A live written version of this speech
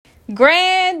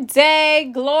Grand day,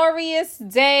 glorious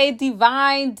day,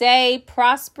 divine day,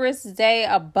 prosperous day,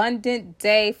 abundant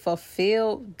day,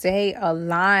 fulfilled day,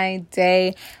 aligned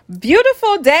day,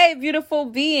 beautiful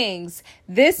beings.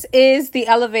 This is the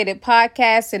Elevated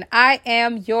Podcast, and I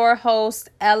am your host,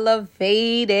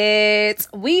 Elevated.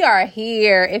 We are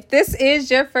here. If this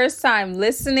is your first time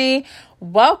listening,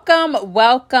 welcome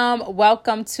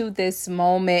to this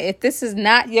moment. If this is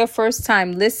not your first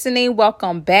time listening,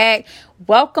 welcome back.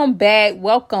 Y'all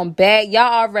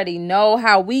already know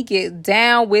how we get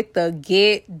down with the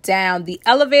get down. The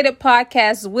Elevated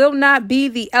Podcast will not be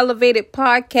the Elevated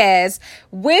Podcast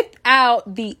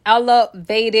without the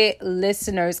elevated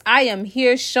listeners. I am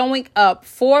here showing up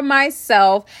for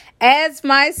myself, as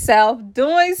myself,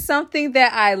 doing something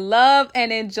that I love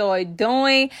and enjoy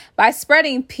doing by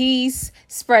spreading peace,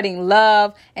 spreading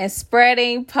love, and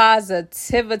spreading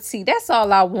positivity. That's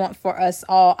all I want for us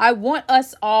all. I want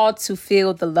us all to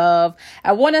feel the love.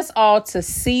 I want us all to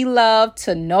see love,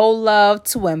 to know love,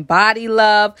 to embody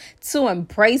love, to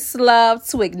embrace love,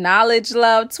 to acknowledge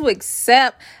love, to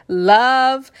accept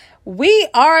love. We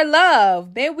are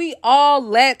love. May we all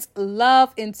let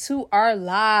love into our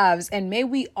lives, and may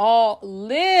we all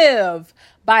live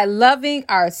by loving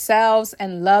ourselves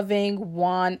and loving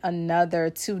one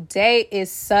another. Today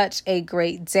is such a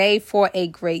great day for a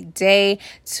great day.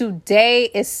 Today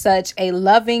is such a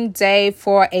loving day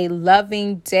for a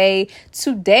loving day.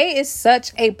 Today is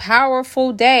such a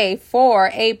powerful day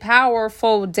for a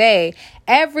powerful day.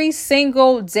 Every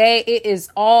single day, it is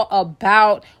all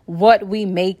about what we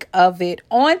make of it.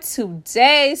 On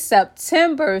today,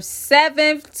 September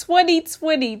 7th,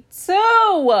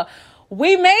 2022,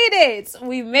 we made it.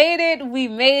 We made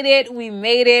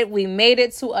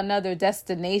it to another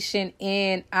destination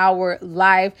in our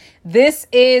life. This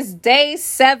is day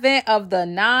 7 of the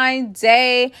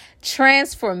 9-day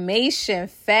transformation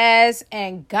fast.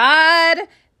 And God,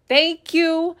 thank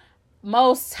you,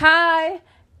 Most High.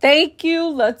 Thank you,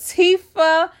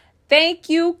 Latifa. Thank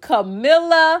you,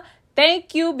 Camilla.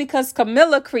 Thank you, because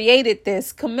Camilla created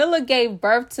this. Camilla gave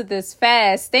birth to this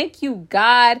fast. Thank you,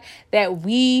 God, that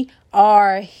we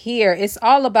are here. It's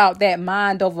all about that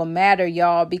mind over matter,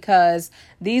 y'all, because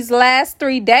these last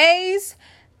 3 days,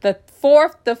 the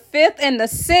 4th, the 5th, and the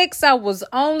 6th, I was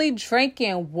only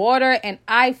drinking water, and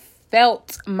I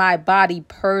felt my body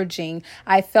purging.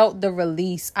 I felt the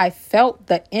release. I felt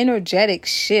the energetic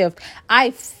shift.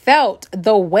 I felt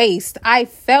the waste. I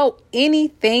felt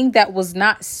anything that was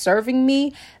not serving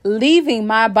me leaving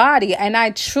my body. And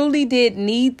I truly did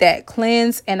need that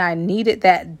cleanse, and I needed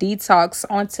that detox.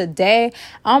 On today,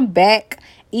 I'm back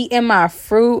eating my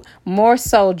fruit, more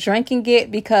so drinking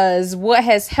it, because what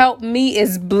has helped me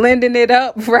is blending it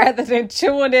up rather than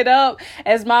chewing it up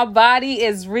as my body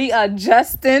is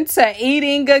readjusting to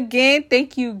eating again.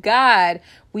 Thank you, God.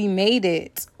 We made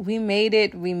it. We made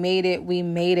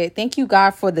it. Thank you,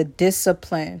 God, for the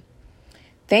discipline.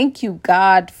 Thank you,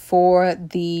 God, for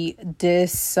the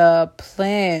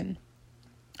discipline.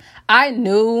 I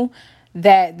knew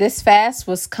that this fast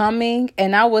was coming,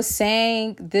 and I was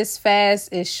saying this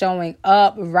fast is showing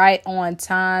up right on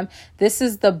time. This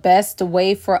is the best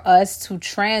way for us to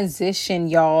transition,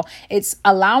 y'all. It's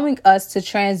allowing us to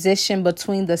transition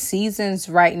between the seasons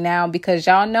right now, because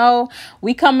y'all know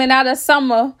we coming out of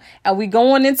summer and we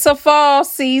going into fall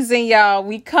season, y'all.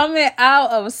 We coming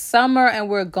out of summer and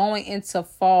we're going into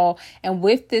fall. And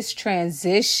with this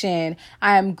transition,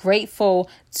 I am grateful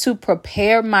to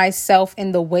prepare myself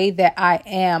in the way that I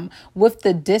am. With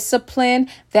the discipline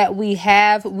that we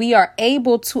have, we are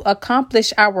able to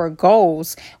accomplish our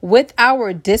goals. With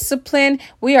our discipline,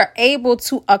 we are able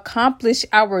to accomplish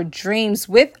our dreams.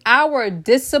 With our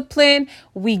discipline,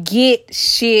 we get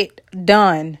shit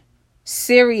done.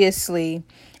 Seriously.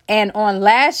 And on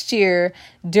last year,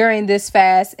 during this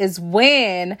fast, is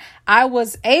when I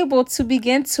was able to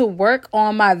begin to work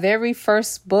on my very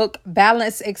first book,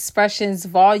 Balanced Expressions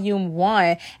Volume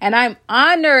 1. And I'm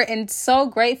honored and so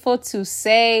grateful to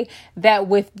say that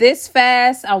with this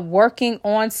fast, I'm working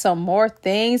on some more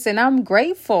things. And I'm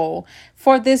grateful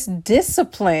for this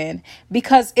discipline,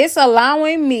 because it's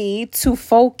allowing me to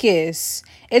focus.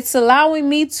 It's allowing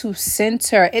me to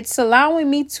center. It's allowing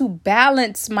me to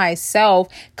balance myself,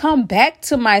 come back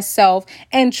to myself,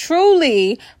 and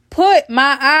truly put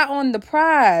my eye on the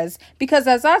prize. Because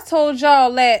as I told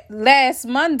y'all last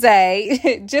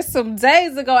Monday, just some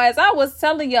days ago, as I was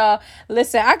telling y'all,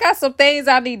 listen, I got some things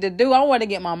I need to do. I want to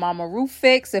get my mama roof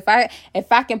fixed. If I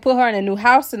can put her in a new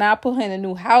house, and I'll put her in a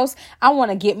new house. I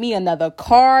want to get me another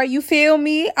car. You feel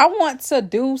me? I want to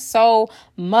do so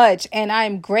much. And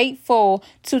I'm grateful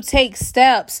to take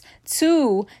steps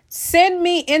to send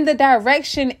me in the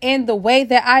direction in the way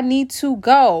that I need to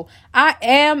go. I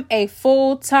am a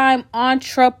full-time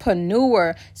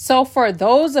entrepreneur. So for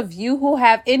those of you who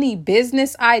have any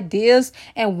business ideas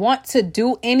and want to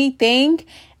do anything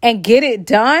and get it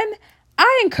done,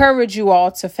 I encourage you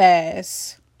all to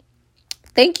fast.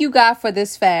 Thank you, God, for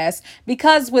this fast,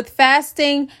 because with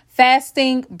fasting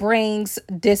brings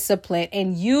discipline,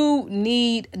 and you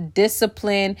need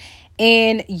discipline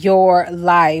in your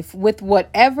life with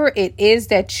whatever it is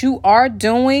that you are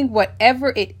doing,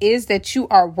 whatever it is that you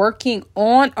are working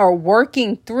on or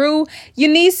working through. You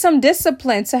need some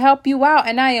discipline to help you out.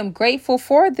 And I am grateful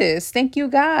for this. Thank you,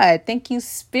 God. Thank you,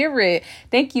 Spirit.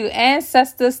 Thank you,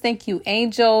 ancestors. Thank you,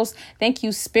 angels. Thank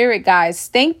you, Spirit guides.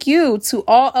 Thank you to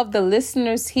all of the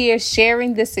listeners here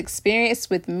sharing this experience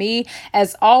with me.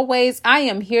 As always, I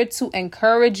am here to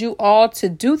encourage you all to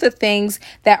do the things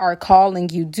that are calling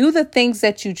you. Do the things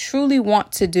that you truly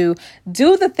want to do.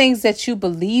 Do the things that you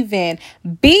believe in.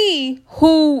 Be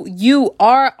who you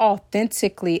are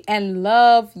authentically and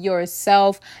love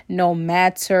yourself no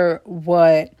matter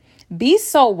what. Be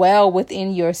so well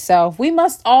within yourself. We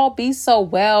must all be so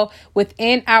well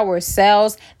within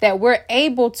ourselves that we're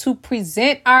able to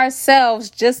present ourselves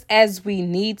just as we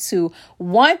need to.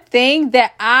 One thing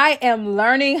that I am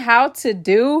learning how to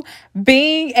do,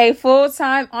 being a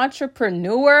full-time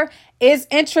entrepreneur, is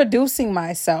introducing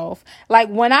myself. Like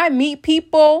when I meet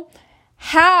people,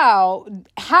 how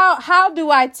do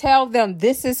I tell them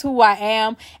this is who I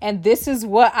am and this is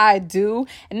what I do?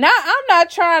 Now, I'm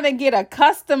not trying to get a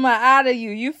customer out of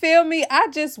you. You feel me? I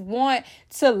just want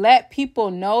to let people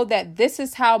know that this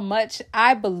is how much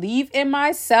I believe in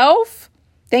myself.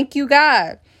 Thank you,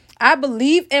 God. I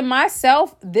believe in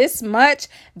myself this much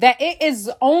that it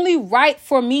is only right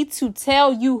for me to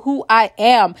tell you who I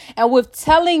am. And with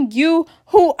telling you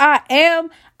who I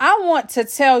am, I want to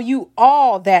tell you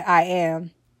all that I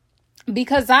am,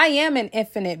 because I am an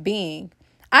infinite being.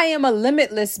 I am a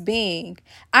limitless being.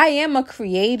 I am a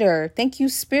creator. Thank you,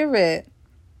 Spirit.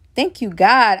 Thank you,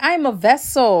 God. I am a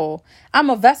vessel. I'm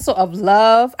a vessel of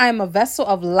love. I am a vessel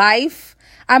of life.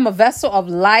 I'm a vessel of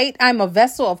light. I'm a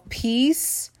vessel of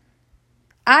peace.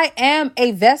 I am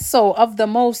a vessel of the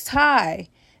Most High,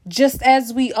 just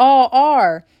as we all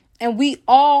are. And we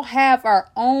all have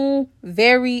our own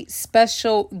very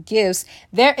special gifts.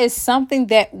 There is something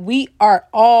that we are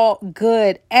all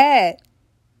good at.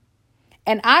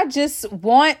 And I just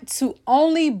want to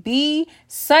only be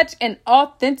such an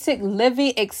authentic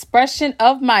living expression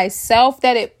of myself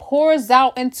that it pours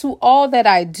out into all that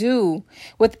I do,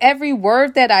 with every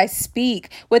word that I speak,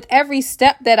 with every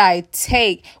step that I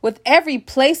take, with every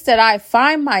place that I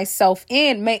find myself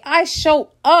in. May I show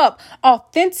up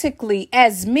authentically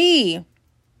as me.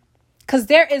 Because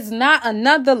there is not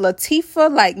another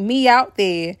Latifah like me out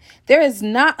there. There is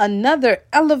not another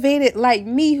elevated like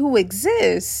me who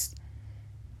exists.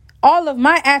 All of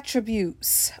my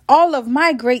attributes, all of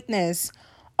my greatness,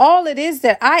 all it is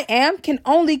that I am can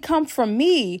only come from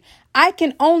me. I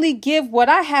can only give what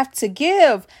I have to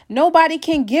give. Nobody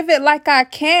can give it like I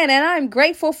can. And I'm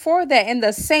grateful for that. And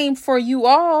the same for you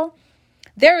all.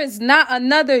 There is not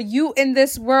another you in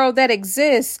this world that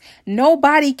exists.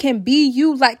 Nobody can be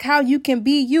you like how you can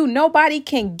be you. Nobody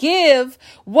can give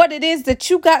what it is that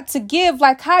you got to give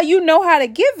like how you know how to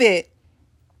give it.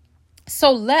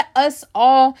 So let us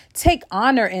all take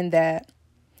honor in that.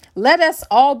 Let us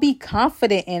all be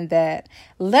confident in that.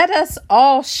 Let us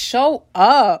all show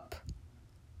up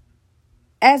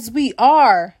as we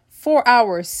are for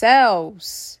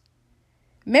ourselves.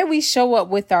 May we show up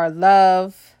with our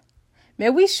love. May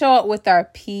we show up with our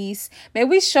peace. May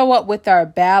we show up with our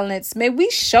balance. May we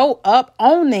show up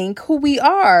owning who we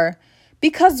are,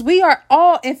 because we are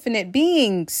all infinite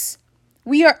beings.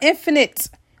 We are infinite.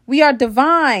 We are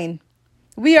divine.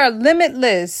 We are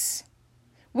limitless.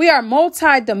 We are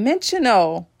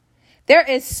multidimensional. There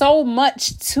is so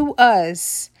much to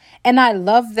us. And I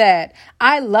love that.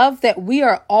 I love that we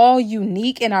are all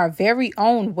unique in our very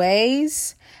own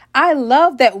ways. I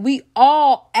love that we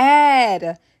all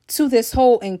add to this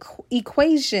whole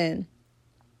equation.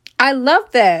 I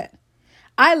love that.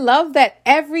 I love that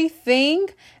everything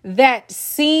that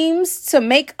seems to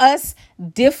make us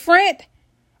different,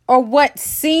 or what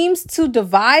seems to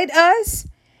divide us,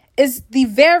 is the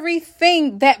very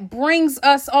thing that brings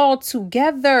us all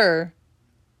together.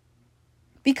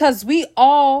 Because we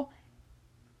all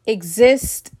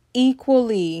exist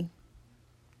equally.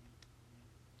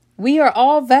 We are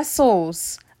all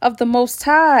vessels of the Most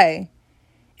High.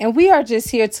 And we are just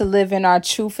here to live in our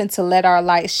truth and to let our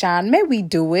light shine. May we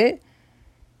do it.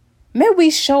 May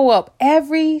we show up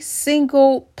every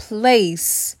single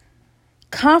place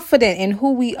confident in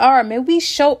who we are. May we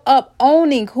show up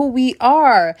owning who we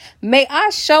are. May I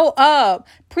show up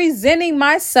presenting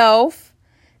myself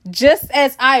just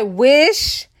as I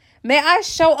wish. May I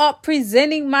show up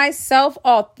presenting myself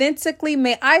authentically.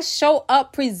 May I show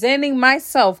up presenting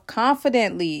myself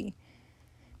confidently,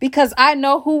 because I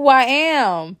know who I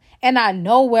am and I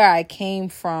know where I came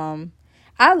from.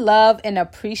 I love and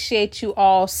appreciate you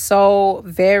all so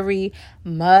very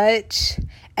much.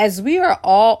 As we are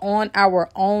all on our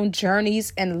own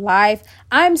journeys in life,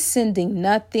 I'm sending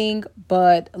nothing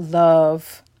but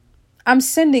love. I'm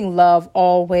sending love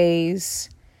always,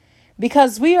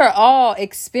 because we are all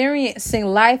experiencing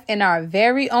life in our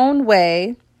very own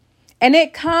way. And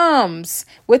it comes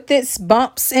with its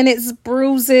bumps and its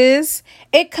bruises.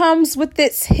 It comes with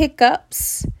its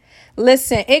hiccups.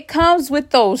 Listen, it comes with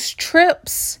those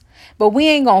trips, but we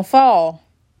ain't gonna fall.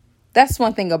 That's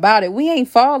one thing about it. We ain't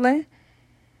falling.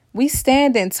 We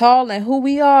standing tall in who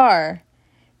we are.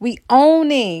 We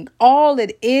owning all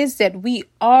it is that we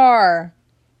are.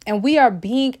 And we are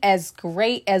being as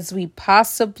great as we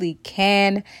possibly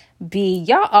can be.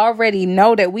 Y'all already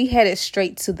know that we headed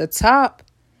straight to the top.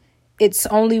 It's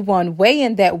only one way,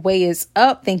 and that way is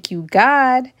up. Thank you,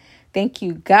 God. Thank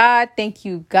you, God. Thank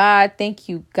you, God. Thank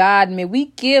you, God. May we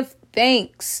give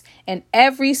thanks in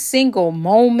every single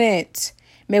moment.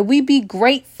 May we be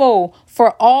grateful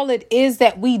for all it is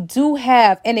that we do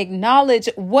have and acknowledge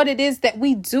what it is that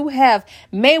we do have.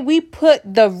 May we put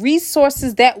the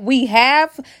resources that we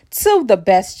have to the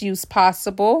best use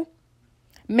possible.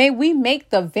 May we make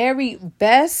the very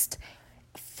best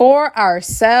for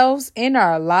ourselves in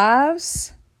our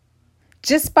lives,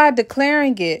 just by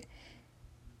declaring it,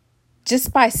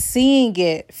 just by seeing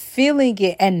it, feeling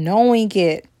it, and knowing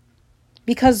it,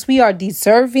 because we are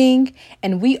deserving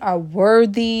and we are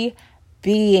worthy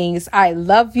beings. I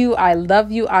love you. I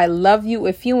love you. I love you.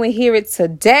 If you ain't hear it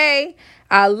today,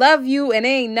 I love you, and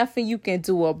there ain't nothing you can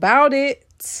do about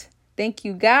it. Thank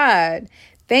you, God.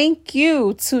 Thank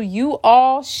you to you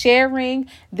all sharing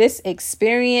this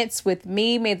experience with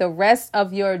me. May the rest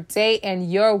of your day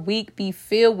and your week be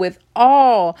filled with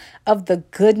all of the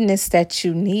goodness that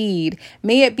you need.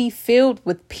 May it be filled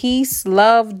with peace,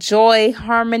 love, joy,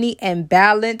 harmony, and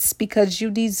balance, because you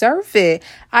deserve it.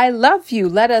 I love you.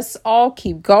 Let us all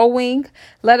keep going.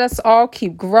 Let us all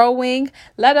keep growing.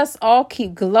 Let us all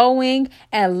keep glowing.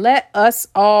 And let us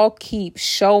all keep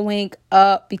showing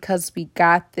up, because we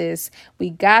got this.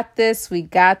 We got this. We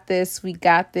got this. We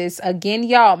got this. Again,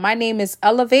 y'all, my name is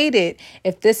Elevated.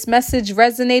 If this message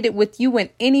resonated with you in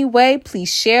any way, please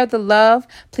share the love.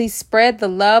 Please spread the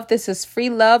love. This is free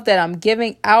love that I'm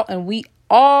giving out, and we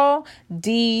all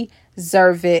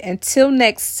deserve it. Until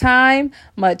next time,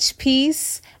 much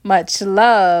peace, much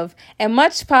love, and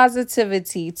much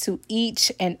positivity to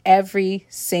each and every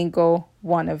single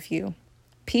one of you.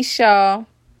 Peace, y'all.